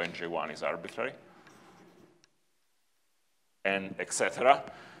 0, and J1 is arbitrary, and etc.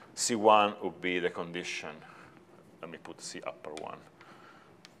 C1 would be the condition. Let me put C upper 1.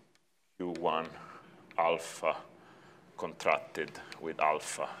 Q1 alpha contracted with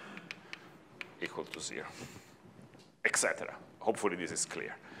alpha equal to 0, etc. Hopefully this is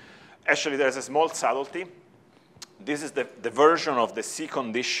clear. Actually, there's a small subtlety. This is the version of the C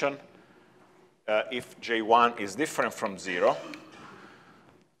condition if J1 is different from 0.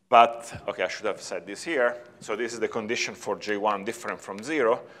 But, OK, I should have said this here. So this is the condition for J1 different from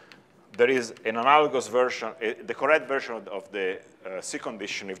 0. There is an analogous version. The correct version of the C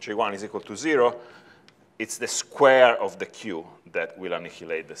condition, if J1 is equal to 0, it's the square of the Q that will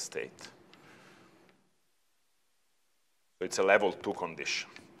annihilate the state. So it's a level 2 condition.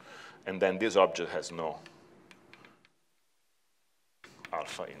 And then this object has no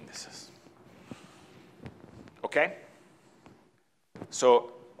alpha indices. OK?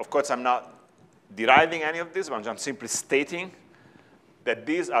 So, of course, I'm not deriving any of this, but I'm simply stating that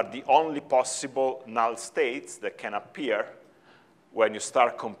these are the only possible null states that can appear when you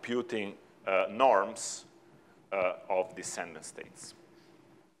start computing norms of descendant states.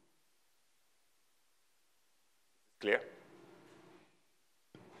 Clear?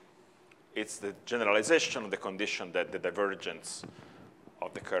 It's the generalization of the condition that the divergence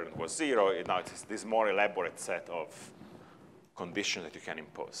of the current was 0. Now it's this more elaborate set of conditions that you can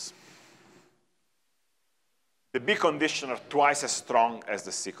impose. The B conditions are twice as strong as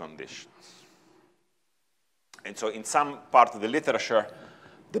the C conditions. And so in some part of the literature,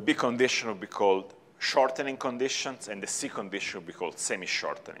 the B condition will be called shortening conditions, and the C condition will be called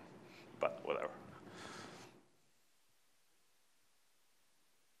semi-shortening, but whatever.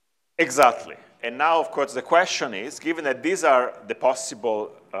 Exactly. And now, of course, the question is, given that these are the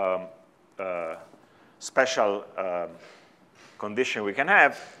possible special conditions we can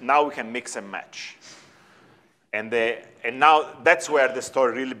have, now we can mix and match. And now that's where the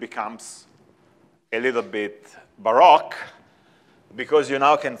story really becomes a little bit baroque, because you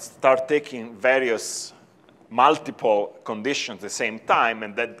now can start taking various multiple conditions at the same time,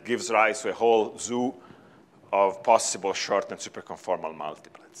 and that gives rise to a whole zoo of possible short and superconformal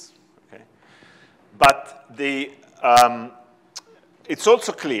multiplets. Okay? But it's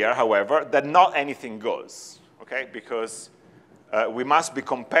also clear, however, that not anything goes, okay? Because we must be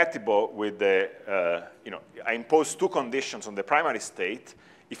compatible with the, I impose two conditions on the primary state.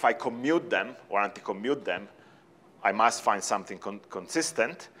 If I commute them or anti-commute them, I must find something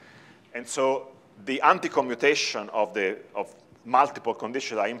consistent. And so the anti-commutation of multiple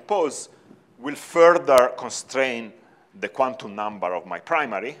conditions I impose will further constrain the quantum number of my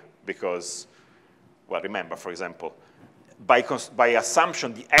primary, because, well, remember, for example, by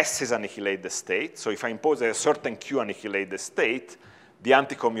assumption, the S's annihilate the state. So if I impose that a certain Q annihilate the state, the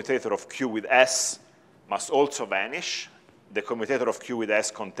anti-commutator of Q with S must also vanish. The commutator of Q with S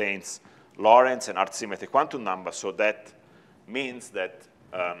contains Lorentz and arc-symmetry quantum numbers, so that means that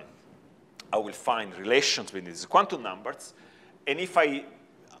I will find relations between these quantum numbers. And if I'm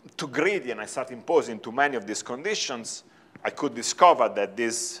too greedy and I start imposing too many of these conditions, I could discover that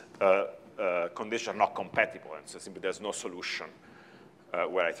these conditions are not compatible, and so simply there's no solution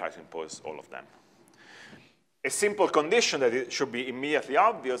where I try to impose all of them. A simple condition that it should be immediately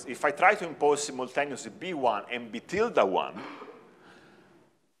obvious, if I try to impose simultaneously B1 and B tilde 1,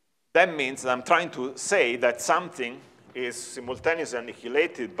 that means that I'm trying to say that something is simultaneously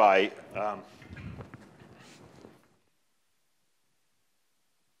annihilated by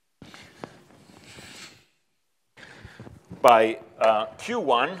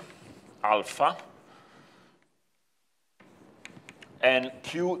Q1 alpha and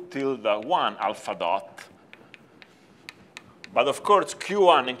Q tilde 1 alpha dot. But of course,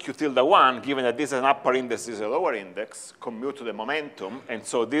 Q1 and Q tilde 1, given that this is an upper index, this is a lower index, commute to the momentum. And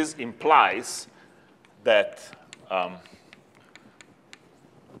so this implies that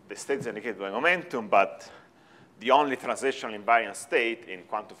the state is indicated by momentum, but the only translational invariant state in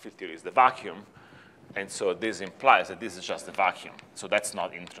quantum field theory is the vacuum. And so this implies that this is just a vacuum. So that's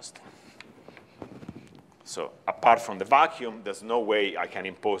not interesting. So apart from the vacuum, there's no way I can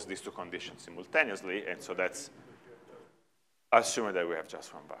impose these two conditions simultaneously. And so that's assuming that we have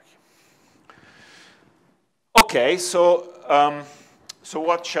just one vacuum. OK, so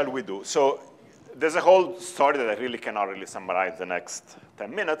what shall we do? So there's a whole story that I really cannot really summarize the next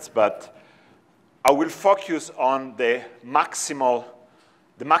 10 minutes. But I will focus on the maximally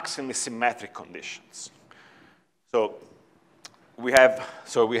symmetric conditions. So we have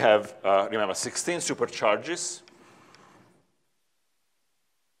remember, 16 supercharges,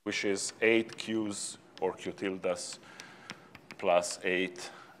 which is 8 Qs or Q tildes plus 8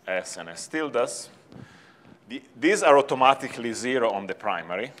 S and S tildes. These are automatically 0 on the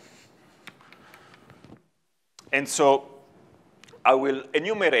primary. And so I will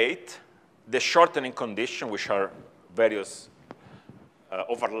enumerate the shortening condition, which are various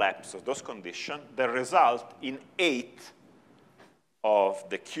overlaps of those conditions that result in 8 of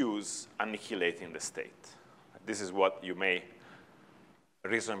the Qs annihilating the state. This is what you may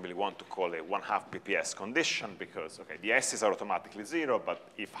reasonably want to call a 1/2 BPS condition, because the S's are automatically 0, but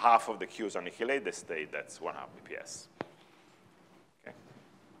if half of the Qs annihilate the state, that's 1/2 BPS. Okay.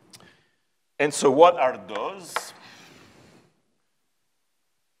 And so what are those?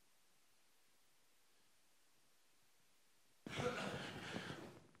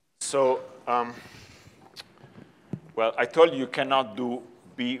 So, well, I told you cannot do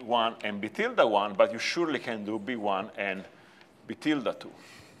B1 and B tilde 1, but you surely can do B1 and B tilde 2.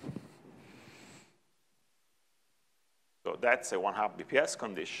 So that's a 1/2 BPS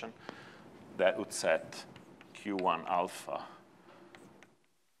condition. that would set Q1 alpha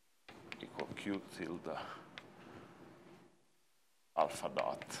equal Q tilde alpha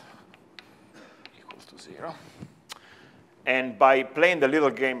dot equals to 0. And by playing the little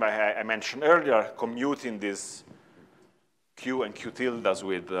game I mentioned earlier, commuting these Q and Q tildes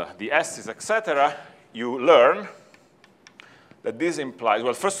with the S's, etc., you learn that this implies,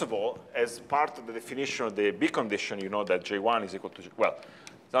 well, first of all, as part of the definition of the B condition, you know that J1 is equal to, well,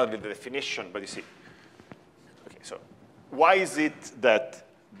 it's not with the definition, but you see. Okay, so why is it that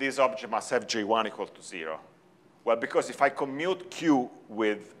this object must have J1 equal to 0? Well, because if I commute Q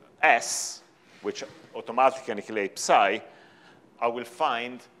with S, which automatically annihilate psi, I will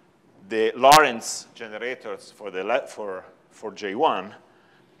find the Lorentz generators for J1,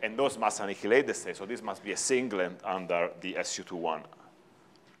 and those must annihilate the state. So this must be a singlet under the SU21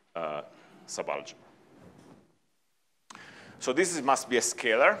 subalgebra. So this must be a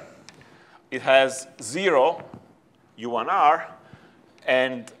scalar. It has 0 U1R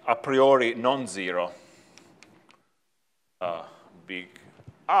and a priori non-zero big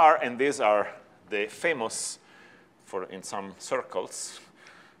R, and these are the famous, in some circles,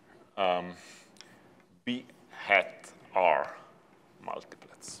 B hat R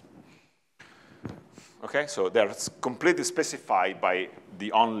multiplets. Okay, so they're completely specified by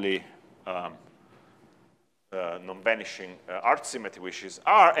the only non-vanishing arc symmetry, which is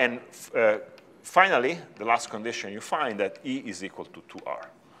R, and finally, the last condition, you find that E is equal to 2R.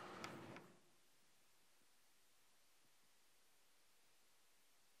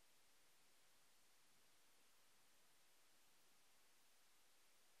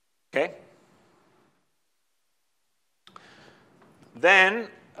 Okay? Then,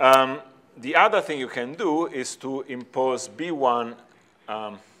 the other thing you can do is to impose B1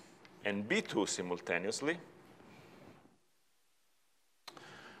 and B2 simultaneously.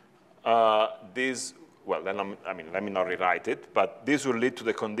 Well, then let me not rewrite it, but this will lead to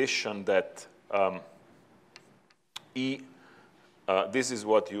the condition that this is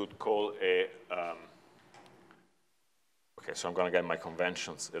what you'd call a, okay, so I'm going to get my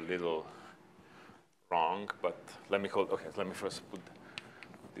conventions a little wrong, but let me first put,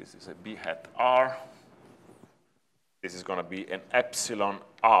 this is a B hat R. This is going to be an epsilon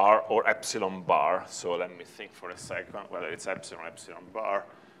R or epsilon bar. So let me think for a second whether it's epsilon or epsilon bar.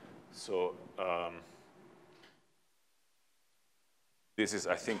 So this is,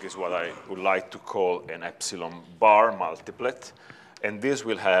 I think, is what I would like to call an epsilon bar multiplet. And this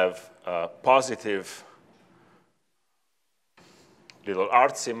will have positive little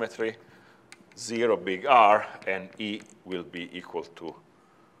R symmetry, 0 big R, and E will be equal to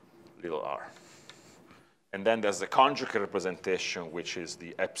little r. And then there's the conjugate representation, which is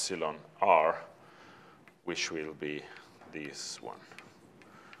the epsilon r, which will be this one.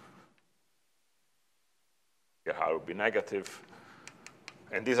 Here r will be negative.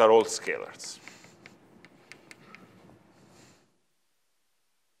 And these are all scalars.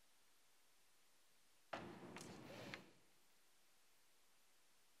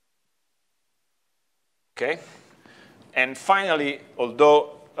 Okay? And finally,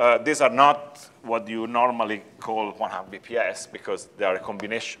 although these are not what you normally call 1/2 BPS, because they are a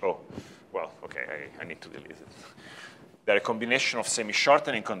combination, oh, well, okay, I need to delete it. They're a combination of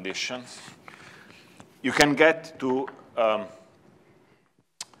semi-shortening conditions. You can get to,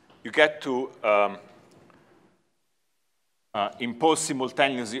 impose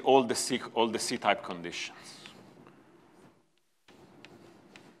simultaneously all the C-type conditions.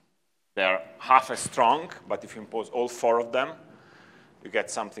 They're half as strong, but if you impose all 4 of them, you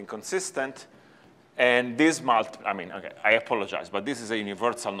get something consistent. And this okay, I apologize, but this is a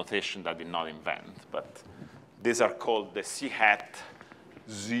universal notation that I did not invent. But these are called the C hat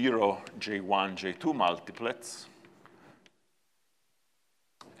 0 J1, J2 multiplets.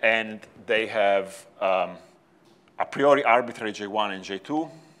 And they have a priori arbitrary J1 and J2.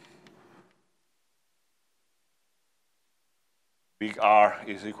 Big R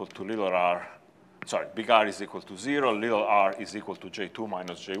is equal to little r. Sorry, big R is equal to 0. Little r is equal to J2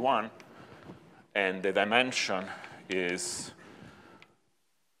 minus J1. And the dimension is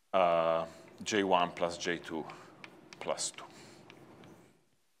J1 plus J2 plus 2.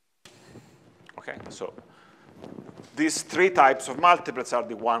 Okay, so these 3 types of multiplets are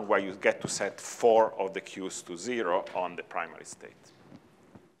the one where you get to set 4 of the Q's to 0 on the primary state.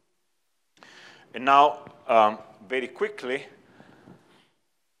 And now, very quickly,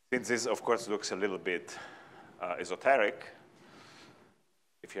 since this, of course, looks a little bit esoteric,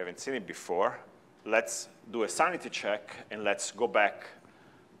 if you haven't seen it before, let's do a sanity check, and let's go back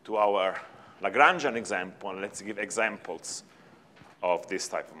to our Lagrangian example, and let's give examples of this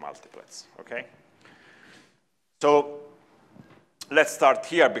type of multiplets, okay? So let's start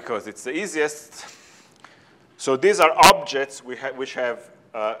here because it's the easiest. So these are objects which have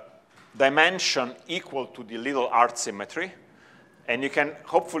dimension equal to the little art symmetry. And you can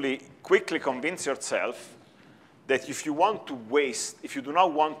hopefully quickly convince yourself that if you want to waste, if you do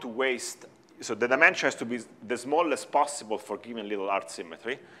not want to waste, so the dimension has to be the smallest possible for given little art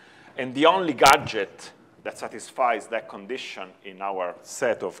symmetry. And the only gadget that satisfies that condition in our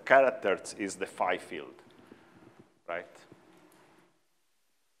set of characters is the phi field, right?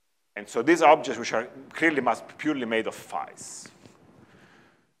 And so these objects, which are clearly must be purely made of phi's.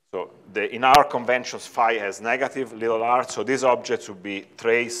 So in our conventions, phi has negative little r, so these objects would be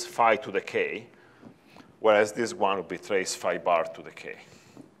trace phi to the k, whereas this one would be trace phi bar to the k.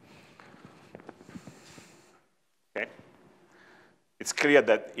 Okay? It's clear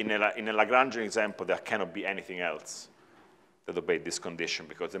that in a Lagrangian example, there cannot be anything else that obeys this condition,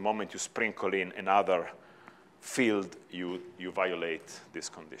 because the moment you sprinkle in another field, you violate this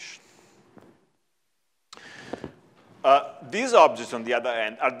condition. These objects, on the other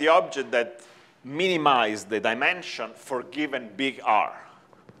hand, are the objects that minimize the dimension for given big R.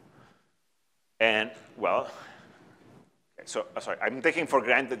 And, well, okay, so, sorry, I'm taking for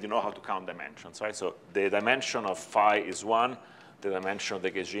granted you know how to count dimensions, right? So the dimension of phi is 1. The dimension of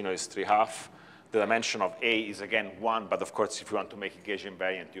the Gaugino is 3/2. The dimension of A is, again, 1. But, of course, if you want to make a Gauge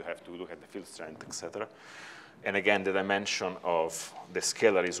invariant, you have to look at the field strength, et cetera. And, again, the dimension of the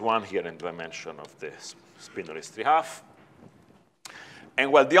scalar is 1 here, and the dimension of the spinor is 3/2.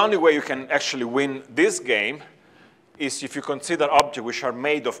 And, well, the only way you can actually win this game is if you consider objects which are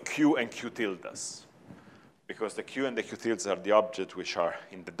made of Q and Q tildes. Because the Q and the Q tildes are the objects which are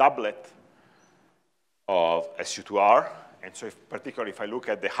in the doublet of SU2R. And so particularly if I look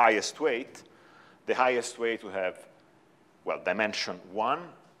at the highest weight would have, well, dimension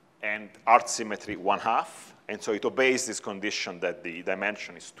 1 and art symmetry 1/2. And so it obeys this condition that the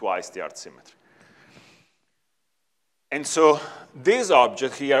dimension is twice the art symmetry. And so this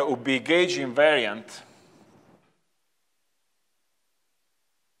object here would be gauge invariant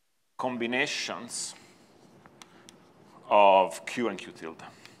combinations of Q and Q tilde.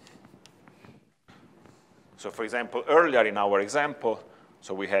 So for example, earlier in our example,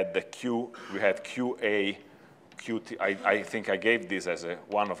 so we had the Q, we had QA, QT. I think I gave this as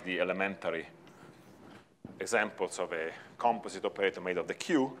one of the elementary examples of a composite operator made of the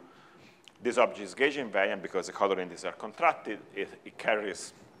Q. This object is gauge invariant because the color indices are contracted. It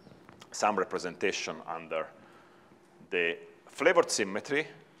carries some representation under the flavored symmetry,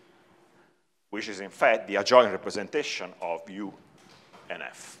 which is in fact the adjoint representation of U and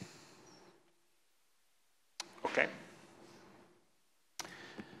F. Okay?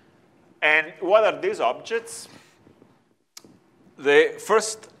 And what are these objects? The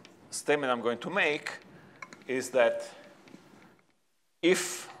first statement I'm going to make is that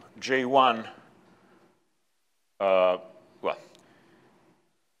if J1,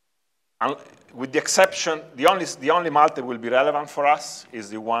 with the exception, the only multiple will be relevant for us is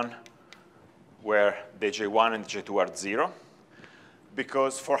the one where the J1 and J2 are 0.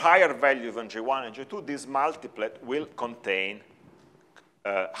 Because for higher values than J1 and J2, this multiplet will contain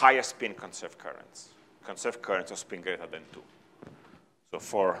higher spin conserved currents of spin greater than 2. So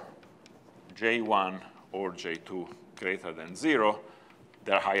for J1 or J2 greater than 0,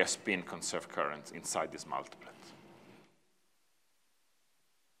 there are higher spin conserved currents inside this multiplet,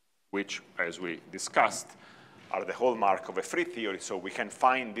 which, as we discussed, are the hallmark of a free theory. So we can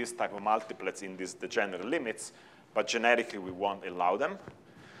find this type of multiplets in the general limits, but generically we won't allow them.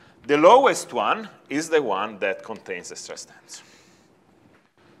 The lowest one is the one that contains the stress tensor.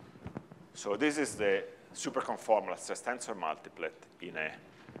 So this is the superconformal stress tensor multiplet in a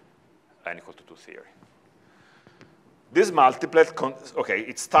n equal to 2 theory. This multiplet, okay,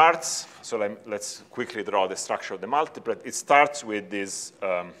 it starts, so let's quickly draw the structure of the multiplet. It starts with this,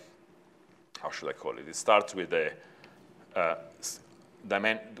 how should I call it? It starts with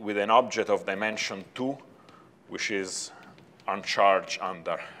an object of dimension 2, which is uncharged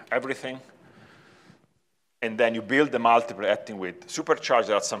under everything. And then you build the multiplet acting with supercharge.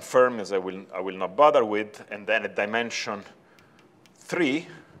 There are some fermions I will not bother with. And then at dimension 3,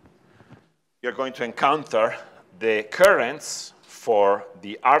 you're going to encounter the currents for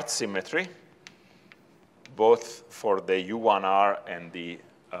the art symmetry, both for the U1R and the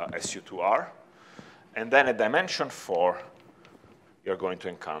SU2R. And then at dimension 4, you're going to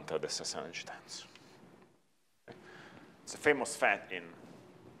encounter the stress energy tensor. Okay. It's a famous fact in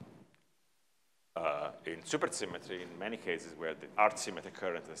supersymmetry in many cases where the art symmetry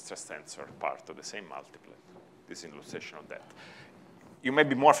current and stress tensor are part of the same multiplet. This is an illustration of that. you may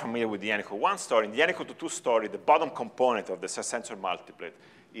be more familiar with the n equal 1 story. In the n equal to 2 story, the bottom component of the sensor multiplet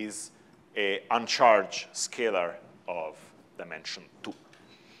is an uncharged scalar of dimension 2.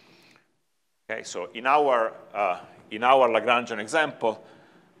 Okay, so in our Lagrangian example,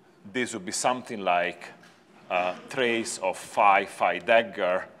 this would be something like a trace of phi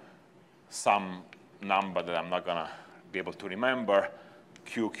dagger, some number that I'm not going to be able to remember,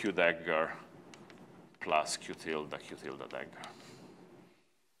 q dagger plus q tilde dagger.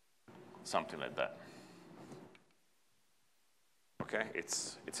 Something like that. Okay,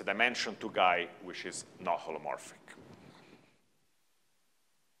 it's a dimension 2 guy which is not holomorphic.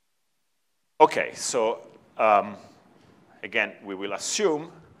 Okay, so again, we will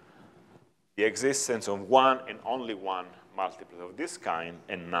assume the existence of one and only one multiplet of this kind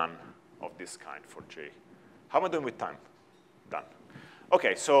and none of this kind for J. How am I doing with time? Done.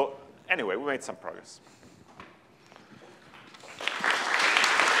 Okay, so anyway, we made some progress.